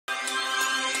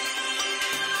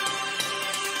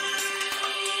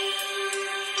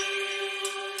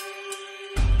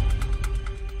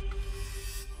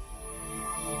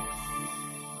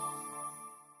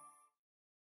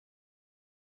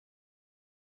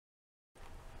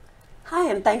Hi,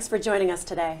 and thanks for joining us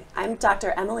today. I'm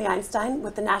Dr. Emily Einstein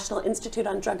with the National Institute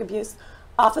on Drug Abuse,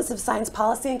 Office of Science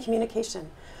Policy and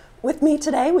Communication. With me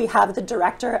today, we have the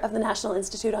Director of the National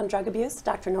Institute on Drug Abuse,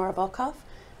 Dr. Nora Volkoff,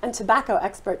 and tobacco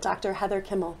expert, Dr. Heather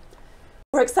Kimmel.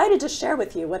 We're excited to share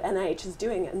with you what NIH is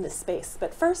doing in this space,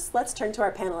 but first, let's turn to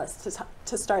our panelists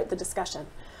to start the discussion.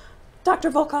 Dr.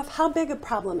 Volkoff, how big a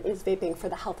problem is vaping for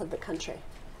the health of the country?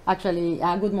 Actually,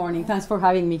 good morning. Thanks for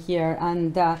having me here.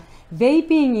 And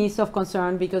vaping is of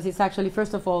concern because it's actually,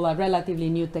 first of all, a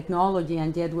relatively new technology,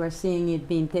 and yet we're seeing it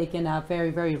being taken up very,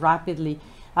 very rapidly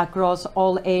across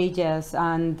all ages.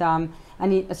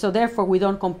 So therefore, we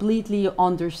don't completely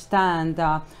understand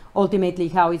ultimately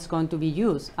how it's going to be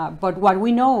used. But what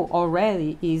we know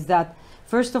already is that,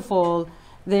 first of all,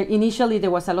 initially there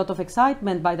was a lot of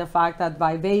excitement by the fact that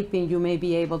by vaping you may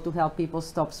be able to help people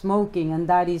stop smoking, and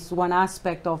that is one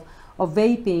aspect of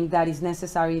vaping that is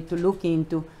necessary to look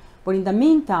into. But in the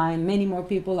meantime, many more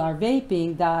people are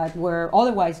vaping that were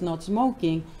otherwise not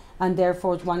smoking, and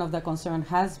therefore one of the concerns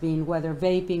has been whether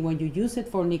vaping, when you use it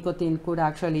for nicotine, could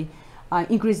actually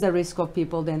increase the risk of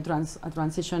people then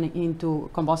transitioning into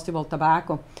combustible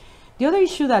tobacco. The other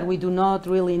issue that we do not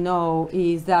really know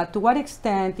is that to what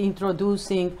extent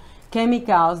introducing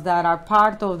chemicals that are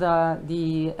part of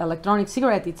the electronic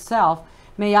cigarette itself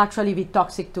may actually be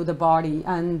toxic to the body.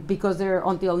 And because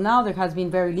until now there has been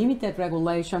very limited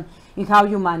regulation in how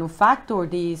you manufacture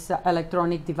these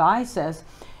electronic devices,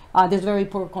 there's very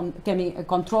poor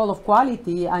control of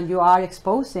quality, and you are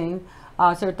exposing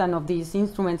certain of these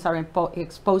instruments are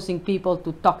exposing people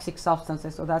to toxic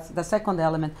substances. So that's the second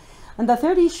element. And the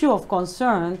third issue of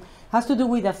concern has to do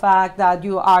with the fact that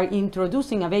you are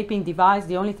introducing a vaping device.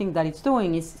 The only thing that it's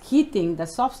doing is heating the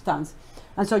substance.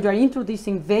 And so you're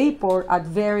introducing vapor at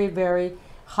very, very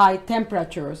high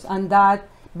temperatures. And that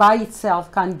by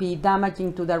itself can be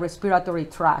damaging to the respiratory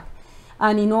tract.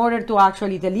 And in order to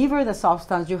actually deliver the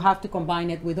substance, you have to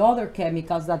combine it with other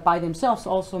chemicals that by themselves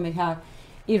also may have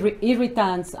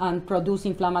irritants and produce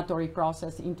inflammatory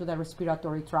process into the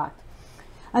respiratory tract.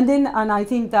 And I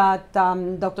think that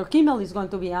Dr. Kimmel is going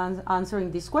to be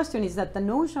answering this question, is that the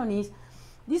notion is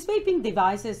these vaping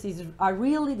devices are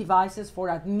really devices for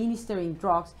administering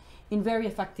drugs in very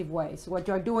effective ways. What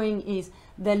you're doing is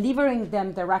delivering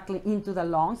them directly into the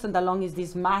lungs, and the lung is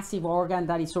this massive organ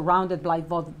that is surrounded by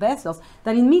blood vessels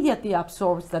that immediately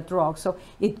absorbs the drug. So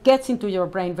it gets into your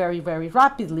brain very, very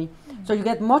rapidly. Mm-hmm. So you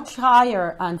get much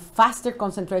higher and faster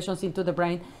concentrations into the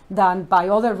brain than by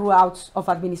other routes of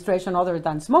administration other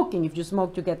than smoking. If you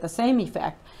smoke, you get the same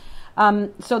effect.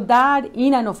 So that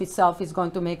in and of itself is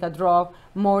going to make a drug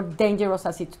more dangerous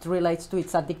as it relates to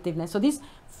its addictiveness. So these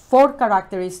four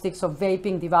characteristics of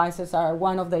vaping devices are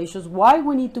one of the issues why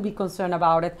we need to be concerned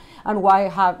about it, and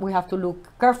why we have to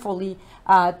look carefully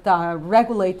at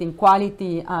regulating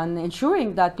quality and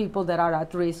ensuring that people that are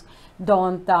at risk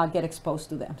don't get exposed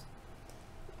to them.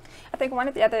 I think one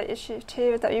of the other issues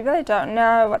too is that we really don't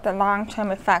know what the long-term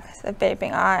effects of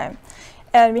vaping are.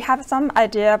 And we have some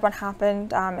idea of what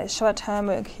happened in short-term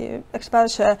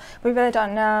exposure. We really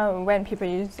don't know when people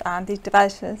use these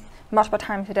devices multiple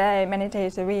times a day, many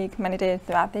days a week, many days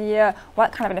throughout the year,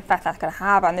 what kind of an effect that's going to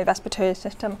have on the respiratory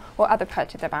system or other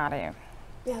parts of the body.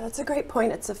 Yeah, that's a great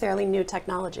point. It's a fairly new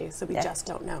technology, so we just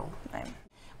don't know. Right.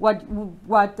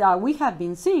 What we have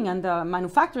been seeing, and the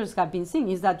manufacturers have been seeing,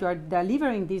 is that you are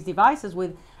delivering these devices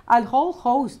with a whole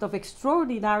host of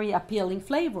extraordinary appealing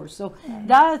flavors. So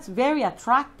that's very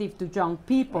attractive to young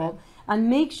people,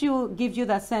 and gives you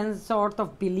that sense, sort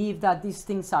of belief that these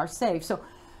things are safe. So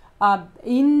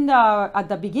at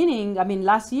the beginning, I mean,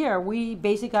 last year, we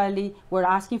basically were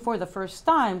asking for the first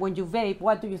time, when you vape,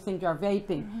 what do you think you're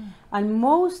vaping? Mm-hmm. And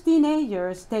most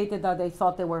teenagers stated that they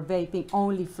thought they were vaping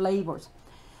only flavors.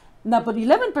 Now, but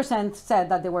 11% said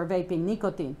that they were vaping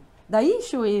nicotine. The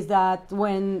issue is that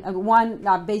when one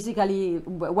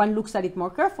looks at it more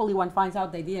carefully, one finds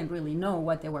out they didn't really know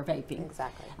what they were vaping.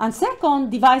 Exactly. And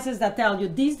second, devices that tell you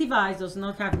this device does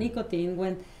not have nicotine,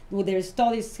 when their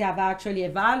studies have actually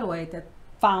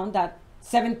found that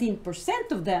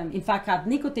 17% of them, in fact, have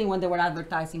nicotine when they were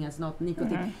advertising as not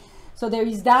nicotine. Mm-hmm. So there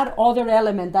is that other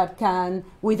element that can,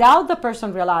 without the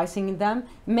person realizing them,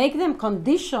 make them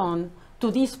condition to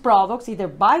these products, either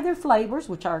by their flavors,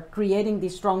 which are creating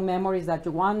these strong memories that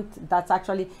you want, that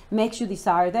actually makes you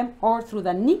desire them, or through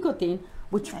the nicotine,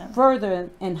 which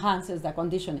further enhances the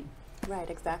conditioning. Right,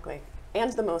 exactly.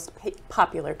 And the most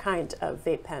popular kind of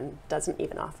vape pen doesn't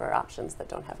even offer options that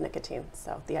don't have nicotine.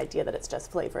 So the idea that it's just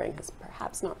flavoring is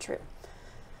perhaps not true.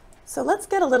 So let's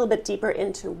get a little bit deeper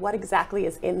into what exactly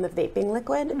is in the vaping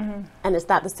liquid, and is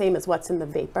that the same as what's in the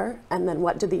vapor? And then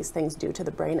what do these things do to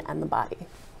the brain and the body?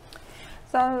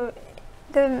 So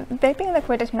the vaping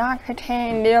liquid does not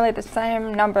contain nearly the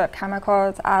same number of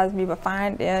chemicals as we would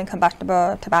find in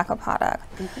combustible tobacco products.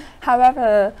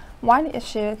 However, one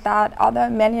issue is that although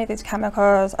many of these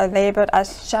chemicals are labeled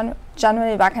as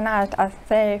generally recognized as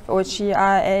safe, or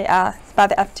GRAS, by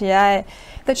the FDA,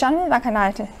 they're generally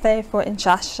recognized as safe for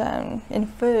ingestion in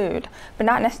food, but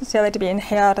not necessarily to be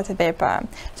inhaled as a vapor.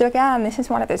 So again, this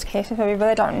is one of those cases where we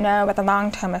really don't know what the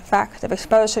long-term effects of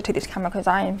exposure to these chemicals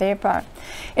are in vapor.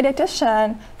 In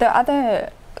addition, there are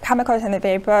other chemicals in the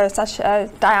vapor, such as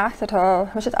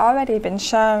diacetyl, which has already been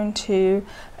shown to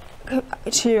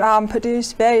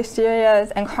produce very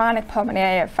serious and chronic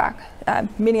pulmonary effects,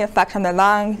 meaning effects on the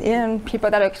lungs in people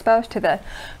that are exposed to this.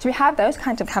 So we have those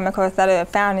kinds of chemicals that are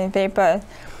found in vapors.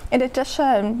 In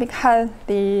addition, because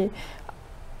the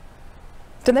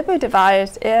delivery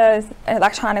device is an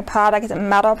electronic product, it's a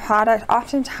metal product,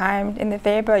 oftentimes in the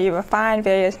vapor you will find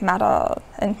various metals.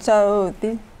 And so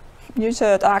these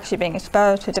users are actually being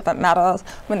exposed to different metals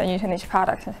when they're using these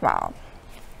products as well.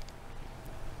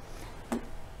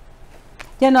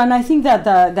 Yeah, no, and I think that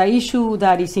the issue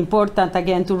that is important,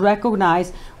 again, to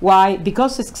recognize why,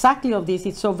 because exactly of this,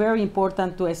 it's so very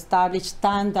important to establish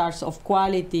standards of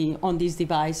quality on these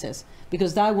devices,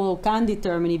 because that can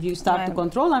determine, if you start to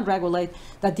control and regulate,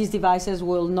 that these devices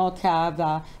will not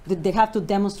have, they have to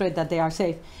demonstrate that they are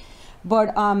safe.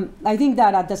 But I think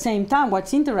that at the same time,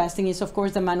 what's interesting is, of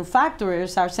course, the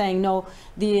manufacturers are saying, no,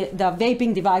 the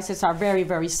vaping devices are very,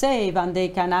 very safe, and they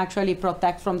can actually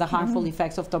protect from the harmful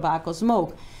effects of tobacco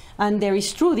smoke. And there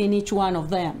is truth in each one of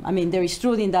them. I mean, there is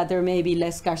truth in that there may be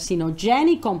less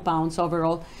carcinogenic compounds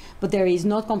overall, but there is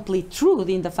not complete truth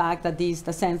in the fact that the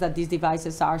sense that these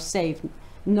devices are safe.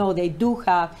 No, they do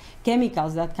have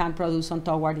chemicals that can produce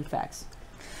untoward effects.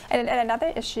 And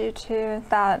another issue, too,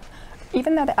 that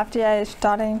even though the FDA is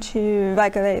starting to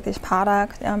regulate these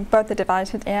products, both the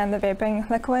devices and the vaping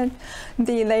liquid,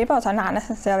 the labels are not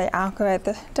necessarily accurate.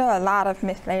 There's still a lot of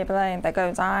mislabeling that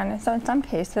goes on. So in some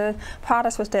cases,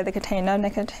 products will say they contain no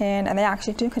nicotine, and they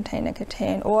actually do contain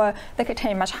nicotine, or they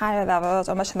contain much higher levels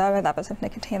or much lower levels of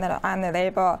nicotine that are on the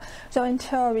label. So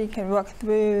until we can work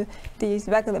through these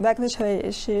regulatory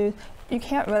issues, you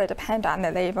can't really depend on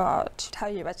the label to tell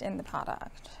you what's in the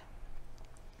product.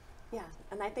 Yeah,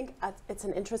 and I think it's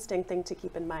an interesting thing to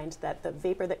keep in mind that the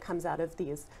vapor that comes out of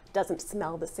these doesn't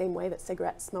smell the same way that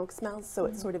cigarette smoke smells, so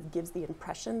it sort of gives the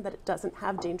impression that it doesn't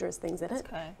have dangerous things in it.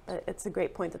 But it's a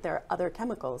great point that there are other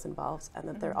chemicals involved, and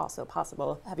that there are also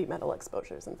possible heavy metal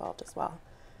exposures involved as well.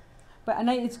 But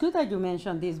it's good that you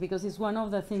mentioned this, because it's one of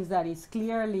the things that is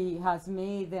clearly has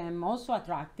made them also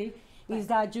attractive, is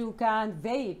that you can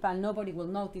vape and nobody will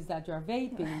notice that you're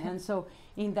vaping. And so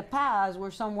in the past,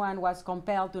 where someone was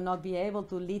compelled to not be able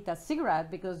to lit a cigarette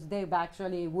because they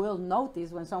actually will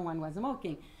notice when someone was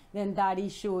smoking, then that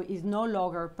issue is no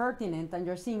longer pertinent. And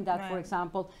you're seeing that, for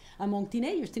example, among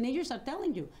teenagers. Teenagers are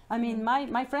telling you. I mean,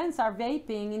 my friends are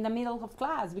vaping in the middle of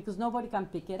class because nobody can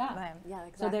pick it up. Yeah,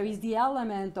 exactly. So there is the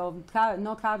element of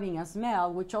not having a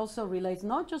smell, which also relates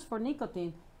not just for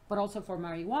nicotine, but also for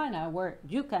marijuana, where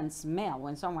you can smell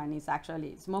when someone is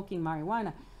actually smoking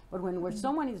marijuana. But when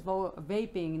someone is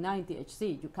vaping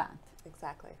 9-THC, you can't.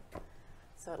 Exactly.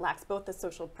 So it lacks both the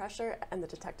social pressure and the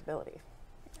detectability.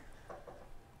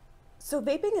 So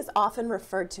vaping is often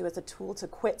referred to as a tool to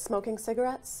quit smoking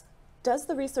cigarettes. Does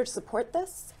the research support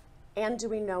this? And do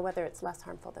we know whether it's less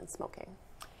harmful than smoking?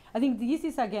 I think this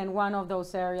is, again, one of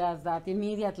those areas that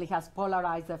immediately has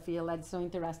polarized the field. It's so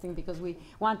interesting because we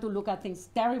want to look at things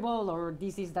terrible, or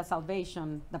this is the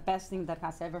salvation, the best thing that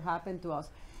has ever happened to us.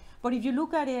 But if you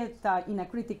look at it in a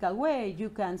critical way, you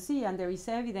can see, and there is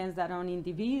evidence that on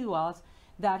individuals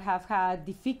that have had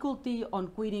difficulty on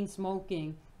quitting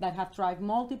smoking, that have tried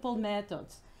multiple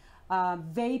methods,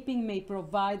 vaping may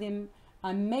provide them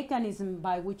a mechanism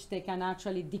by which they can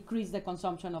actually decrease the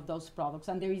consumption of those products.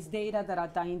 And there is data that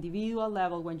at the individual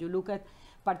level, when you look at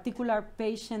particular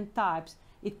patient types,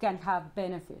 it can have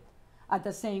benefit. At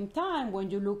the same time, when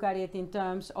you look at it in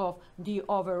terms of the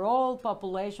overall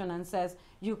population and says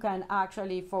you can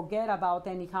actually forget about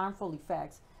any harmful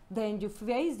effects, then you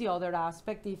face the other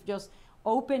aspect. If just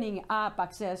opening up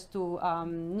access to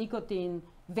nicotine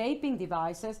vaping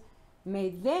devices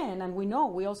may then, and we know,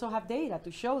 we also have data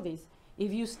to show this,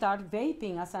 if you start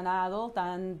vaping as an adult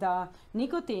and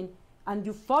nicotine, and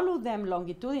you follow them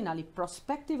longitudinally,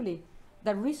 prospectively,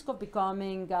 the risk of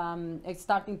becoming,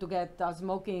 starting to get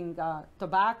smoking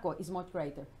tobacco is much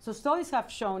greater. So studies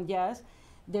have shown, yes,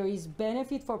 there is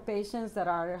benefit for patients that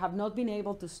have not been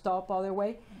able to stop other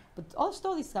way, but all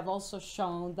studies have also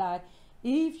shown that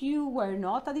If you were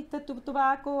not addicted to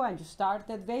tobacco and you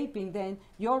started vaping, then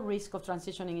your risk of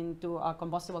transitioning into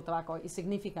combustible tobacco is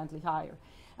significantly higher.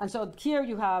 And so here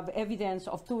you have evidence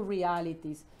of two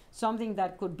realities, something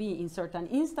that could be in certain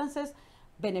instances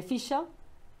beneficial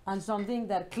and something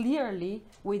that clearly,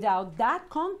 without that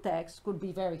context, could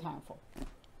be very harmful.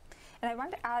 And I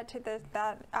want to add to this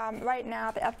that right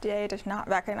now the FDA does not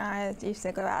recognize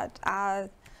e-cigarettes as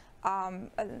a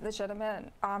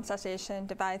legitimate cessation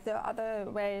device. There are other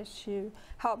ways to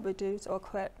help reduce or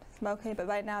quit smoking, but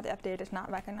right now the FDA does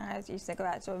not recognize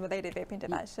e-cigarettes or related vaping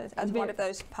devices as one of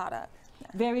those products.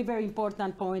 Very, very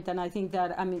important point, and I think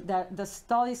that that the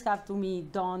studies have to be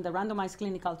done, the randomized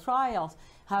clinical trials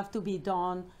have to be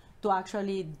done to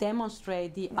actually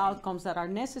demonstrate the outcomes that are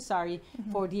necessary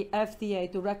for the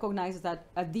FDA to recognize that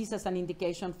this is an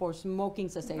indication for smoking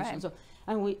cessation. Right. So,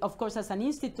 and we, of course, as an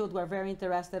institute, we're very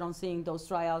interested on seeing those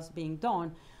trials being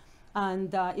done.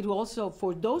 And it will also,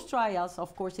 for those trials,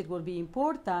 of course, it will be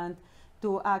important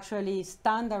to actually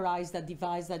standardize the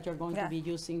device that you're going to be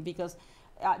using, because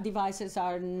devices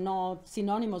are not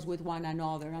synonymous with one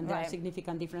another, and there are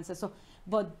significant differences. So,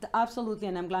 but absolutely,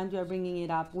 and I'm glad you're bringing it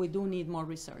up, we do need more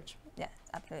research. Yes,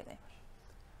 absolutely.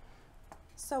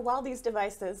 So while these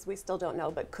devices, we still don't know,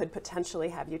 but could potentially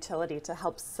have utility to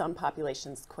help some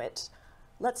populations quit,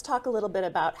 let's talk a little bit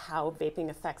about how vaping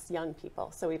affects young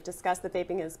people. So we've discussed that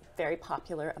vaping is very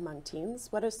popular among teens.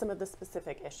 What are some of the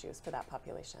specific issues for that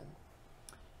population?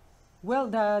 Well,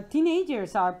 the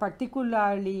teenagers are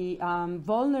particularly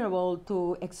vulnerable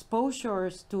to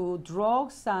exposures to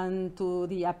drugs and to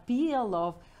the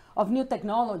appeal of new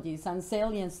technologies and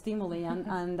salient stimuli.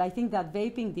 And I think that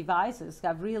vaping devices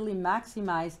have really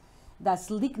maximized the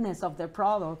sleekness of their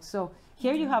products. So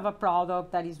here you have a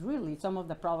product that is really, some of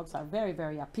the products are very,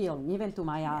 very appealing, even to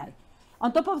my eye.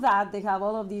 On top of that, they have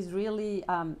all of these really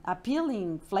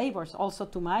appealing flavors also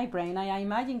to my brain. I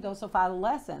imagine those of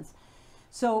adolescents.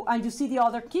 So, and you see the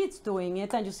other kids doing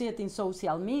it, and you see it in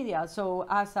social media. So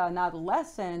as an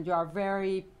adolescent, you are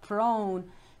very prone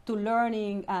to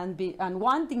learning and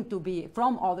wanting to be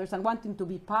from others and wanting to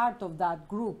be part of that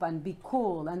group and be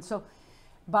cool. And so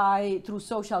through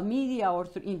social media or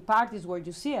in parties where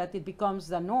you see it, it becomes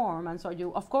the norm. And so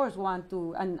you, of course, want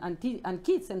to, and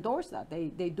kids endorse that.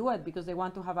 They do it because they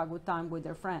want to have a good time with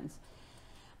their friends.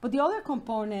 But the other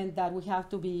component that we have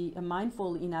to be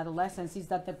mindful in adolescence is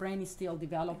that the brain is still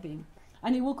developing.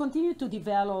 And it will continue to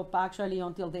develop actually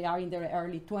until they are in their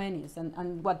early 20s.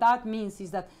 And what that means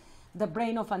is that the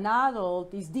brain of an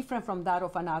adult is different from that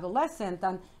of an adolescent.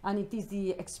 And it is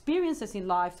the experiences in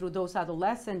life through those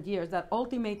adolescent years that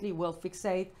ultimately will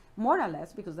fixate more or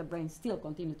less, because the brain still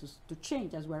continues to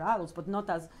change as we're adults, but not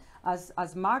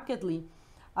as markedly.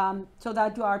 So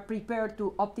that you are prepared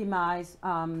to optimize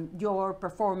your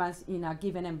performance in a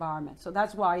given environment. So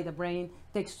that's why the brain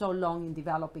takes so long in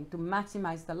developing, to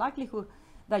maximize the likelihood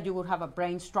that you will have a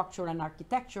brain structure and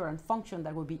architecture and function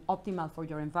that will be optimal for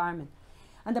your environment.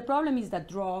 And the problem is that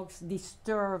drugs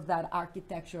disturb that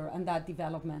architecture and that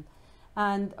development.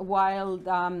 And while,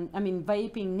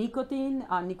 vaping nicotine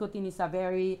is a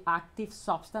very active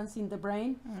substance in the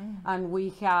brain. And we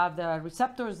have the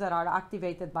receptors that are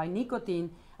activated by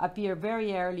nicotine appear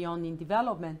very early on in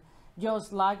development,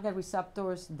 just like the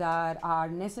receptors that are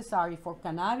necessary for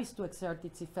cannabis to exert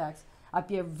its effects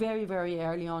appear very, very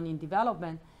early on in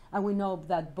development. And we know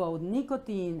that both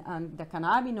nicotine and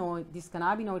these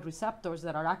cannabinoid receptors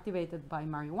that are activated by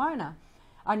marijuana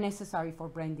are necessary for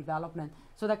brain development.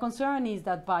 So the concern is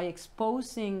that by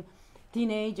exposing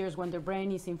teenagers when their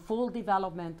brain is in full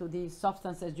development to these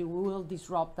substances, you will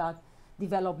disrupt that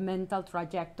developmental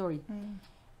trajectory.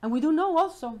 And we do know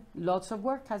also, lots of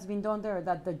work has been done there,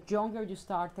 that the younger you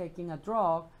start taking a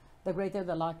drug, the greater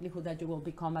the likelihood that you will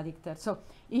become addicted. So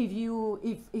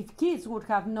if kids would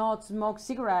have not smoked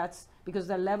cigarettes because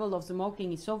the level of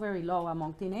smoking is so very low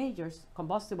among teenagers,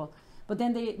 combustible, but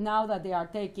then now that they are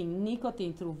taking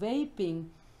nicotine through vaping,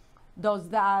 does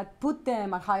that put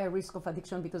them at higher risk of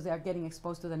addiction because they are getting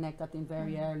exposed to the nicotine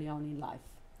very early on in life?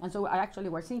 And so actually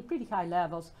we're seeing pretty high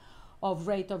levels of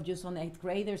rate of use on 8th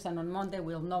graders, and on Monday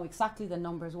we'll know exactly the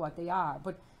numbers, what they are.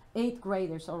 But 8th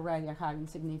graders already are having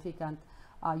significant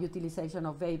utilization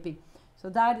of vaping. So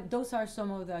those are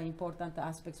some of the important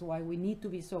aspects why we need to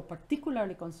be so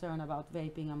particularly concerned about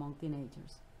vaping among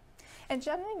teenagers. And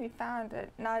generally we found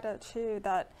at NIDA too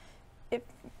that if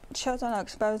children are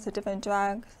exposed to different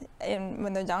drugs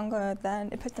when they're younger, then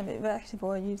it puts them at risk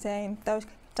for using those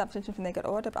substances when they get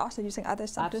older, but also using other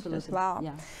substances as well.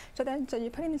 Yeah. So you're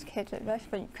putting these kids at risk,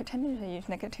 but you continue to use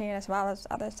nicotine as well as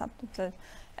other substances,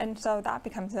 and so that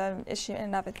becomes an issue in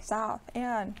and of itself.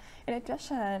 And in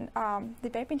addition, the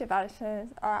vaping devices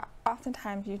are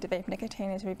oftentimes used to vape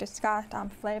nicotine, as we've discussed,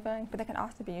 flavoring, but they can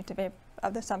also be used to vape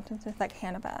other substances like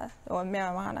cannabis or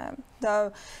marijuana.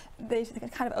 So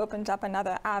it kind of opens up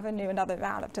another avenue, another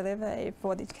route of delivery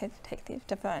for these kids to take these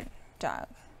different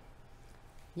drugs.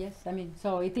 Yes, I mean,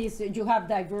 so it is, you have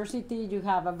diversity, you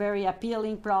have a very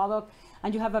appealing product,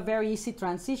 and you have a very easy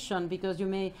transition, because you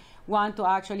may want to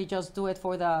actually just do it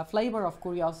for the flavor of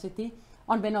curiosity,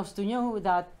 unbeknownst to you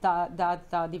that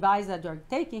that device that you're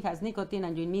taking has nicotine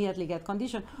and you immediately get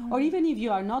conditioned. Or even if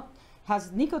you are not,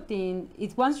 has nicotine,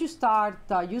 it's once you start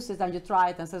use it and you try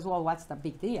it and says, well, what's the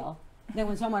big deal? Then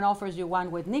when someone offers you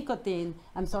one with nicotine,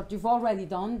 and you've already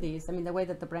done this. I mean, the way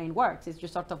that the brain works is you're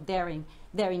sort of daring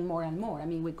more and more. I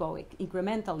mean, we go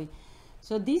incrementally.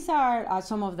 So these are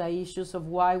some of the issues of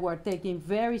why we're taking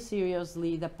very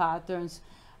seriously the patterns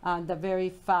and the very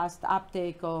fast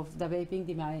uptake of the vaping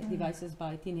devices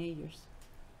by teenagers.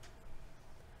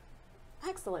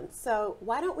 Excellent. So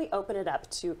why don't we open it up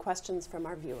to questions from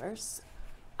our viewers?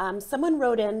 Someone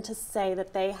wrote in to say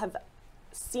that they have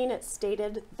seen it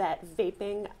stated that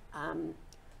vaping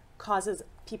causes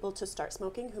people to start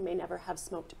smoking who may never have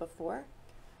smoked before.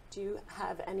 Do you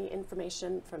have any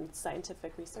information from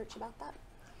scientific research about that?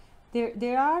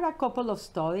 There are a couple of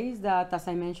studies that, as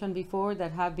I mentioned before,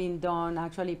 that have been done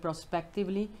actually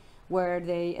prospectively, where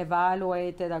they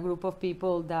evaluated a group of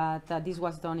people that this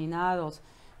was done in adults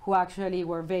who actually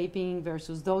were vaping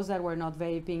versus those that were not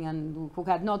vaping and who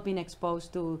had not been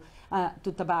exposed to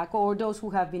tobacco, or those who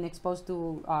have been exposed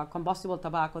to combustible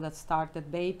tobacco that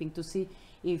started vaping, to see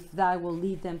if that will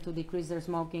lead them to decrease their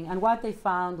smoking. And what they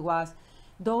found was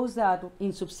those that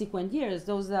in subsequent years,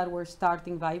 those that were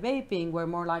starting by vaping were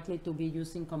more likely to be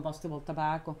using combustible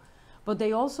tobacco. But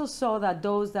they also saw that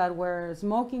those that were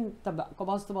smoking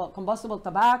combustible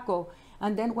tobacco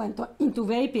and then went into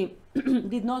vaping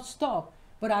did not stop,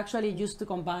 but actually used to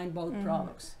combine both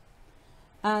products.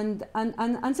 And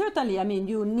certainly, I mean,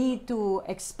 you need to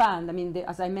expand. I mean,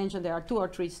 as I mentioned, there are 2 or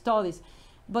 3 studies,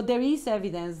 but there is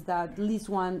evidence that leads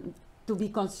one to be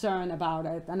concerned about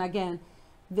it. And again,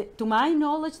 to my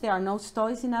knowledge, there are no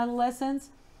studies in adolescents,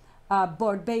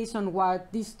 but based on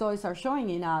what these studies are showing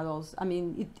in adults, I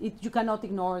mean, you cannot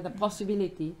ignore the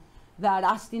possibility that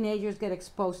as teenagers get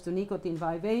exposed to nicotine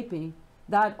by vaping,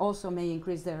 that also may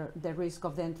increase the risk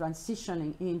of them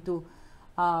transitioning into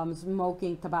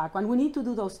smoking tobacco. And we need to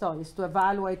do those studies to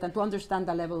evaluate and to understand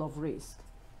the level of risk.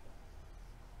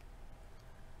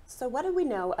 So what do we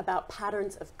know about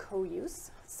patterns of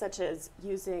co-use, such as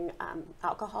using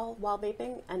alcohol while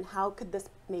vaping, and how could this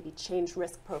maybe change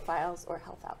risk profiles or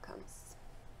health outcomes?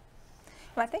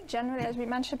 Well, I think generally, as we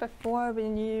mentioned before,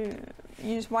 when you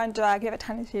use one drug, you have a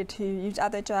tendency to use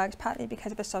other drugs, partly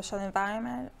because of the social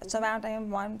environment surrounding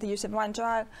the use of one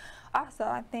drug. Also,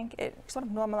 I think it sort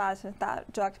of normalizes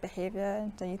that drug's behavior,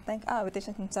 so you think, oh, this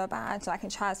isn't so bad, so I can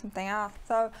try something else.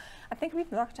 So I think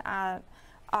we've looked at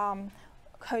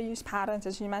co-use patterns,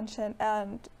 as you mentioned,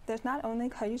 and there's not only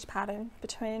co-use patterns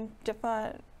between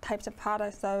different types of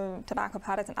products, so tobacco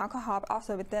products and alcohol, but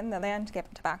also within the landscape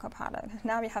of tobacco products.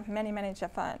 Now we have many, many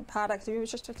different products. We were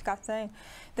just discussing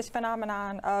this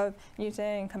phenomenon of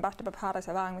using combustible products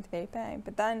along with vaping,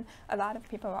 but then a lot of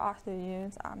people also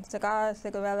use cigars,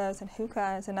 cigarillos, and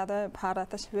hookahs, and other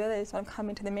products that's really sort of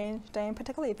coming to the mainstream,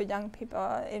 particularly for young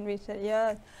people in recent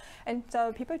years. And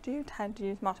so people do tend to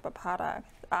use multiple products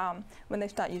when they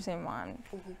start using one.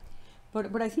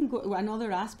 But I think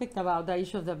another aspect about the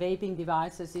issue of the vaping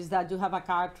devices is that you have a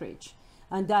cartridge,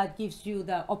 and that gives you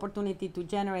the opportunity to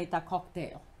generate a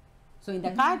cocktail. So in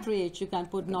the cartridge, you can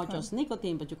put not just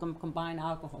nicotine, but you can combine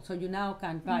alcohol. So you now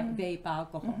can vape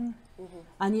alcohol.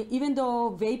 And even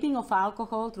though vaping of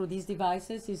alcohol through these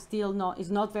devices is still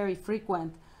not very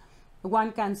frequent,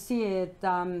 one can see it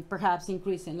perhaps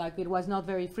increasing. Like it was not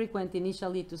very frequent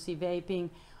initially to see vaping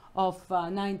of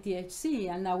non-THC,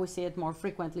 and now we see it more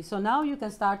frequently. So now you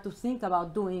can start to think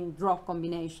about doing drug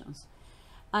combinations.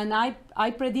 And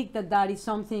I predict that is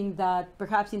something that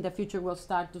perhaps in the future we'll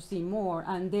start to see more.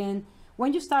 And then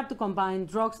when you start to combine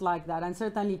drugs like that, and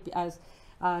certainly as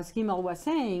Himmel was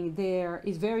saying, there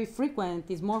is very frequent,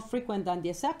 is more frequent than the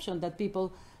exception, that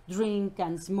people drink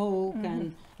and smoke,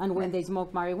 and when they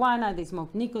smoke marijuana, they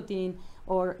smoke nicotine,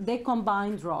 or they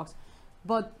combine drugs.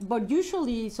 But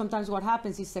usually, sometimes what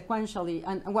happens is sequentially,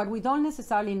 and what we don't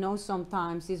necessarily know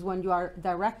sometimes is when you are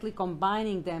directly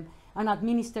combining them and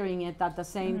administering it at the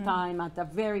same time at a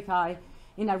very high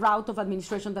in a route of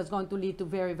administration that's going to lead to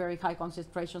very, very high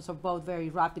concentrations of both very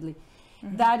rapidly.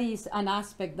 That is an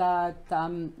aspect that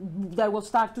that we'll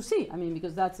start to see. I mean,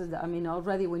 because that's, I mean,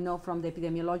 already we know from the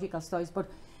epidemiological studies, but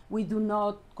we do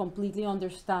not completely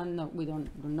understand, no, we don't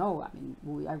know. I mean,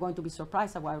 we are going to be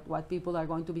surprised about what people are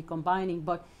going to be combining,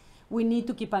 but we need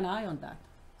to keep an eye on that.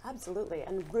 Absolutely,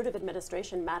 and route of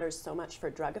administration matters so much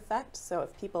for drug effect. So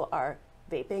if people are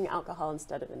vaping alcohol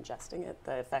instead of ingesting it,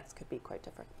 the effects could be quite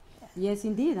different. Yes,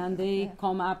 indeed, and they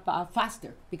come up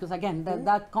faster because, again,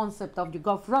 that concept of you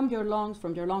go from your lungs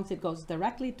it goes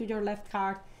directly to your left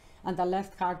heart, and the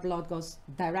left heart blood goes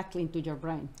directly into your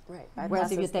brain. Right.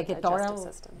 Whereas if you take a oral,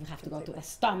 you have to completely go to the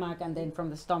stomach, and then from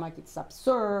the stomach it's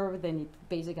absorbed, then it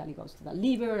basically goes to the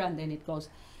liver, and then it goes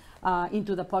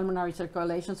into the pulmonary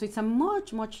circulation. So it's a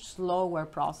much, much slower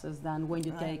process than when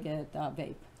you take a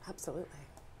vape. Absolutely.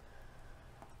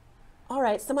 All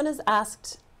right, someone has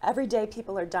asked, every day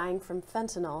people are dying from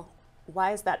fentanyl.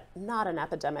 Why is that not an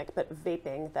epidemic, but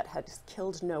vaping that has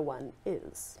killed no one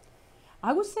is?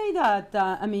 I would say that,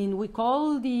 I mean, we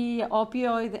call the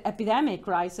opioid epidemic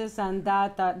crisis, and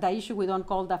that the issue we don't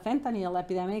call the fentanyl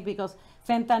epidemic, because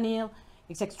fentanyl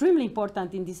is extremely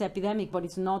important in this epidemic, but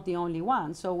it's not the only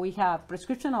one. So we have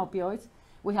prescription opioids,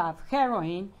 we have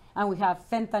heroin, and we have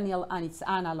fentanyl and its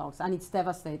analogs, and it's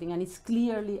devastating, and it's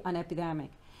clearly an epidemic.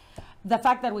 The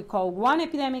fact that we call one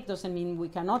epidemic doesn't mean we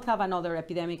cannot have another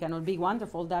epidemic, and it would be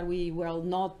wonderful that we will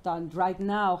not right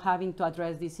now having to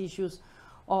address these issues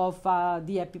of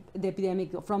the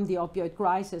epidemic from the opioid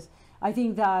crisis. I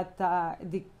think that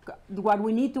what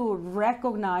we need to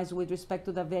recognize with respect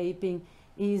to the vaping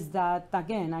is that,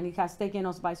 again, and it has taken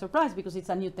us by surprise because it's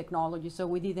a new technology, so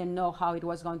we didn't know how it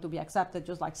was going to be accepted.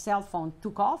 Just like cell phone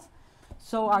took off,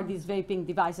 so are these vaping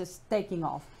devices taking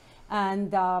off.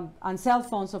 And cell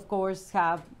phones, of course,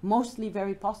 have mostly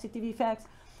very positive effects.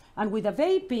 And with the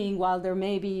vaping, while there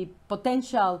may be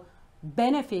potential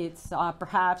benefits,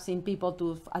 perhaps in people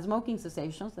to smoking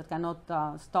cessations that cannot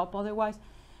stop otherwise,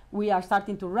 we are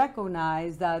starting to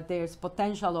recognize that there's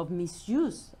potential of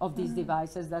misuse of these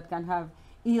devices that can have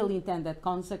ill-intended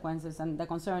consequences. And the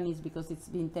concern is because it's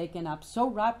been taken up so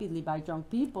rapidly by young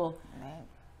people,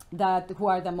 that who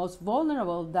are the most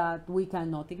vulnerable, that we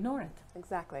cannot ignore it.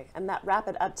 Exactly, and that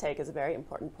rapid uptake is a very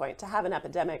important point. To have an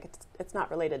epidemic, it's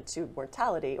not related to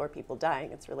mortality or people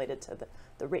dying, it's related to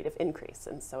the rate of increase,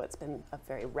 and so it's been a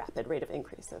very rapid rate of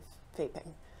increase of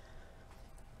vaping.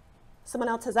 Someone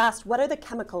else has asked, what are the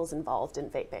chemicals involved in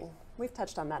vaping? We've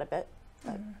touched on that a bit.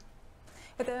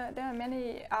 But there are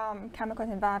many chemicals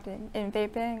involved in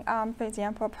vaping. For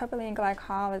example, propylene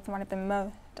glycol is one of the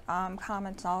most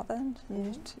common solvents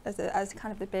used as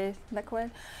kind of the base liquid.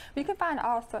 You can find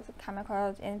all sorts of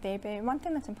chemicals in vaping. One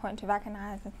thing that's important to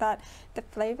recognize is that the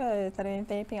flavors that are in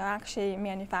vaping are actually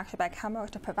manufactured by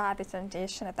chemicals to provide the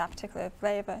sensation of that particular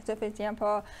flavor. So for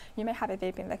example, you may have a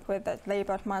vaping liquid that's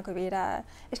labeled margarita.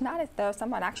 It's not as though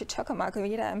someone actually took a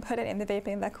margarita and put it in the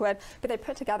vaping liquid, but they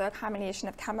put together a combination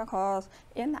of chemicals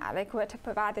in that liquid to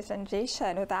provide the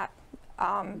sensation of that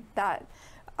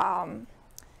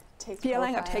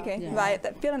feeling of taking, right,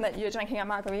 that feeling that you're drinking a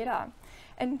margarita.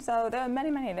 And so there are many,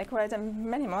 many liquids and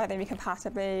many more that we can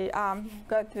possibly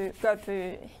go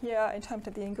through here in terms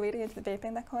of the ingredients of the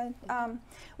vaping liquid.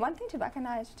 One thing to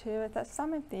recognize too is that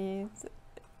some of these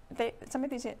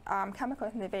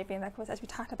chemicals in the vaping liquids, as we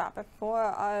talked about before,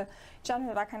 are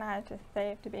generally recognized as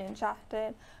safe to be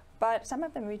ingested. But some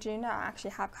of them we do know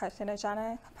actually have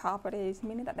carcinogenic properties,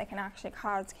 meaning that they can actually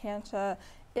cause cancer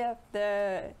if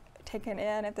they're taken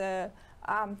in, if they're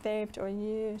vaped or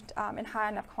used in high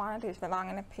enough quantities for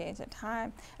long enough periods of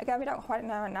time. Again, we don't quite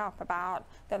know enough about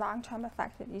the long-term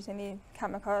effects of using these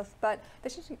chemicals, but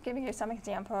this is giving you some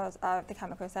examples of the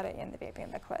chemicals that are in the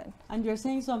vaping liquid. And you're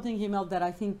saying something, Himmel, that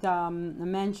I think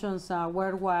mentions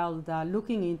worthwhile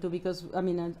looking into, because, I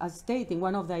mean, as stating,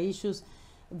 one of the issues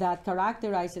that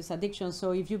characterizes addiction.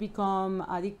 So if you become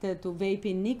addicted to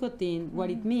vaping nicotine, what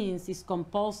it means is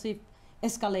compulsive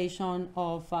escalation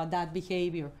of that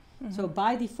behavior. So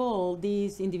by default,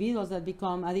 these individuals that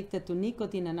become addicted to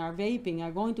nicotine and are vaping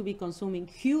are going to be consuming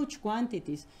huge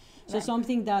quantities. So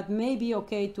something that may be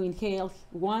okay to inhale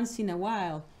once in a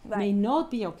while may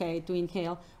not be okay to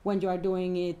inhale when you are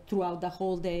doing it throughout the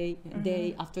whole day,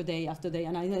 day after day after day.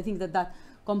 And I think that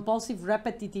compulsive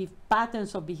repetitive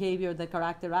patterns of behavior that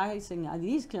characterizing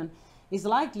addiction is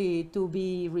likely to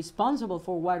be responsible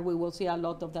for what we will see a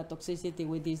lot of the toxicity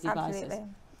with these devices.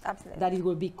 Absolutely. That it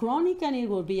will be chronic and it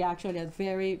will be actually a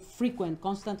very frequent,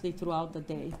 constantly throughout the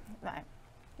day. Right.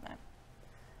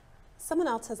 Someone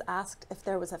else has asked if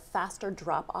there was a faster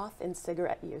drop-off in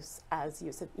cigarette use as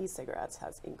use of e-cigarettes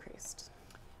has increased.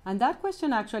 And that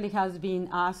question actually has been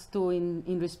asked to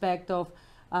in respect of,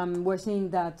 we're seeing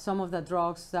that some of the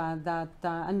drugs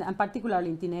and particularly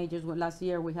in teenagers, last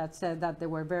year we had said that there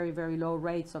were very, very low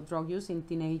rates of drug use in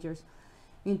teenagers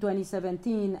in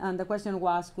 2017. And the question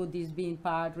was, could this be in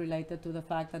part related to the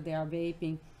fact that they are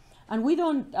vaping? And we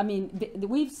don't, I mean,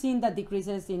 we've seen that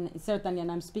decreases in, certainly, and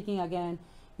I'm speaking again,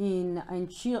 in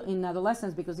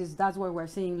adolescents, because that's where we're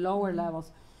seeing lower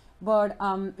levels. But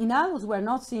in adults, we're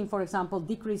not seeing, for example,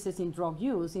 decreases in drug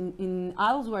use. In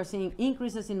adults, we're seeing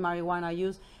increases in marijuana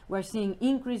use. We're seeing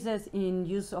increases in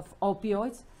use of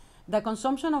opioids. The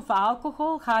consumption of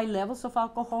alcohol, high levels of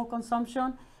alcohol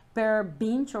consumption per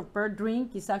binge or per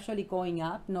drink is actually going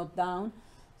up, not down.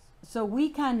 So we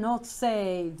cannot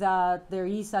say that there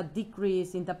is a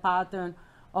decrease in the pattern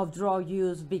of drug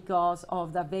use because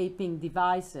of the vaping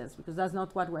devices, because that's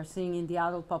not what we're seeing in the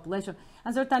adult population,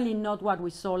 and certainly not what we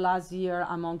saw last year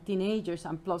among teenagers.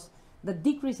 And plus, the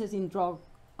decreases in drug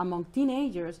among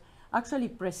teenagers actually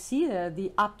preceded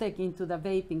the uptake into the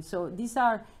vaping. So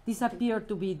these appear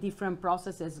to be different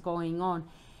processes going on.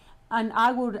 And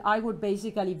I would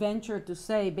basically venture to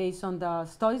say, based on the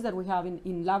studies that we have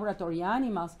in laboratory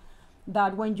animals,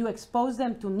 that when you expose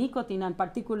them to nicotine, and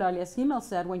particularly, as Himmel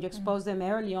said, when you expose them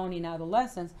early on in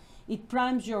adolescence, it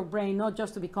primes your brain not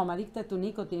just to become addicted to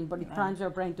nicotine, but it primes your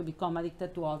brain to become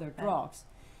addicted to other drugs.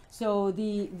 So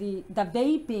the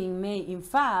vaping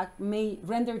may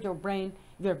render your brain,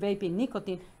 if you're vaping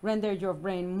nicotine, render your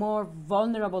brain more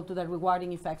vulnerable to the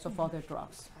rewarding effects of other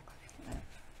drugs.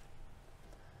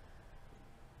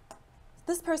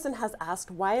 This person has asked,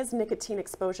 why is nicotine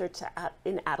exposure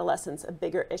in adolescence a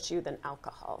bigger issue than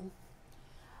alcohol?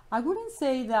 I wouldn't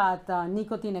say that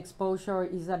nicotine exposure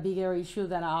is a bigger issue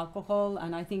than alcohol,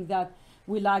 and I think that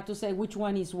we like to say which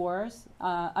one is worse.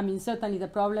 I mean, certainly the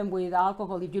problem with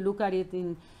alcohol, if you look at it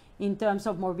in terms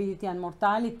of morbidity and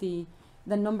mortality,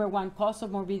 the number one cause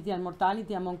of morbidity and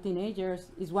mortality among teenagers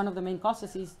is one of the main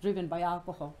causes is driven by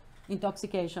alcohol,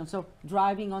 intoxication. So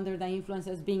driving under the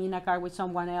influences, being in a car with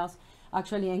someone else,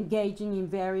 actually engaging in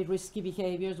very risky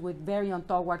behaviors with very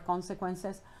untoward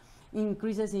consequences,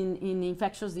 increases in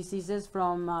infectious diseases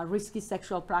from risky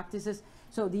sexual practices.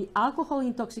 So the alcohol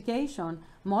intoxication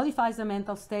modifies the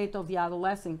mental state of the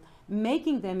adolescent,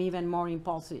 making them even more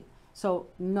impulsive. So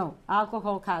no,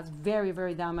 alcohol has very,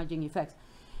 very damaging effects.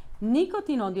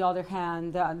 Nicotine, on the other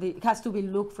hand, has to be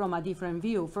looked from a different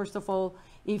view. First of all,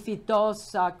 if it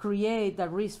does create a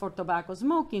risk for tobacco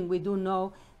smoking, we do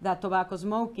know that tobacco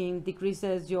smoking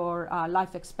decreases your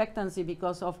life expectancy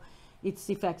because of its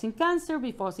effects in cancer,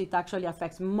 because it actually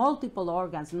affects multiple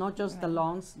organs, not just the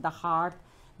lungs, the heart,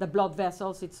 the blood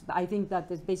vessels. I think that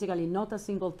there's basically not a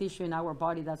single tissue in our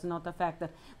body that's not affected,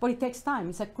 but it takes time.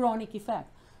 It's a chronic effect.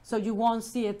 So you won't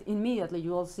see it immediately.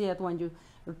 You will see it when you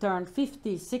turn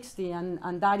 50, 60,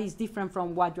 and that is different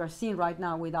from what you're seeing right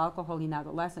now with alcohol in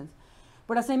adolescence.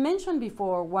 But as I mentioned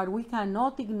before, what we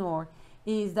cannot ignore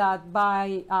is that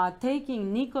by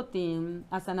taking nicotine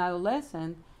as an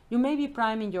adolescent, you may be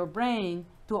priming your brain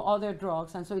to other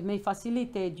drugs, and so it may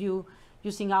facilitate you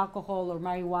using alcohol or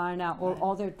marijuana or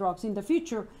other drugs in the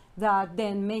future that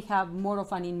then may have more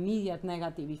of an immediate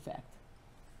negative effect.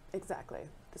 Exactly.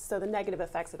 So the negative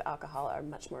effects of alcohol are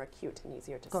much more acute and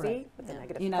easier to see, but the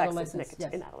negative in effects of nicotine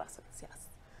in adolescence, yes.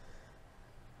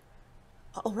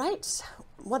 All right,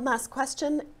 one last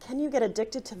question. Can you get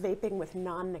addicted to vaping with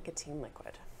non-nicotine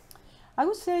liquid? I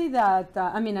would say that,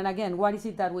 and again, what is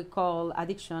it that we call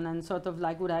addiction? And sort of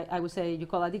like what I would say you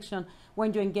call addiction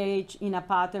when you engage in a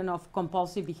pattern of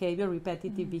compulsive behavior,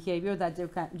 repetitive behavior that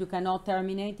you cannot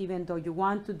terminate even though you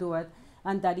want to do it,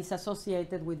 and that is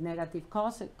associated with negative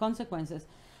consequences.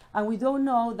 And we don't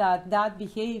know that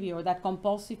behavior, that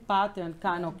compulsive pattern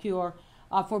can occur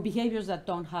for behaviors that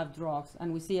don't have drugs.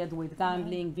 And we see it with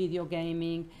gambling, video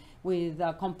gaming, with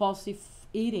compulsive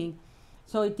eating.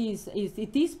 So it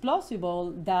is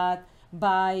plausible that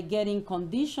by getting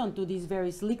conditioned to these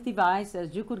very slick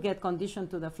devices, you could get conditioned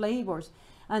to the flavors,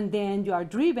 and then you are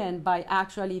driven by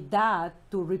actually that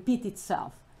to repeat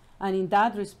itself. And in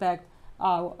that respect,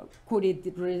 could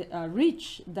it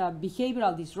reach the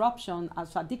behavioral disruption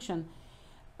as addiction?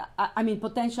 I mean,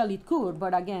 potentially it could,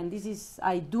 but again,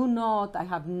 I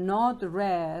have not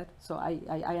read, so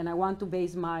I want to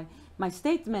base my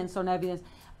statements on evidence.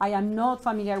 I am not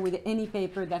familiar with any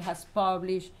paper that has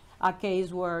published a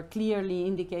case where clearly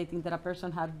indicating that a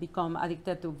person had become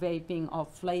addicted to vaping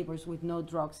of flavors with no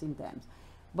drugs in them.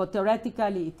 But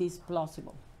theoretically, it is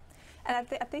plausible. And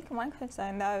I think one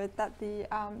concern though is that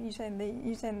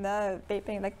using the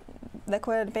vaping, like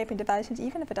liquid vaping devices,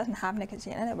 even if it doesn't have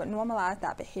nicotine in it, would normalize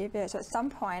that behavior. So at some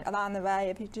point along the way,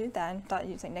 if you do then start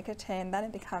using nicotine, then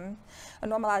it becomes a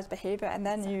normalized behavior, and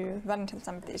then you run into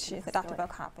some of the issues that Dr.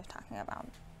 Bocap was talking about.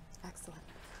 Excellent.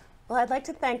 Well, I'd like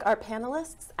to thank our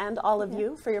panelists and all of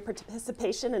you for your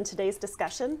participation in today's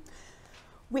discussion.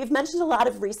 We've mentioned a lot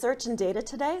of research and data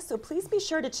today, so please be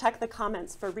sure to check the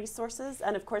comments for resources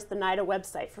and, of course, the NIDA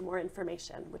website for more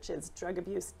information, which is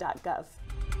drugabuse.gov.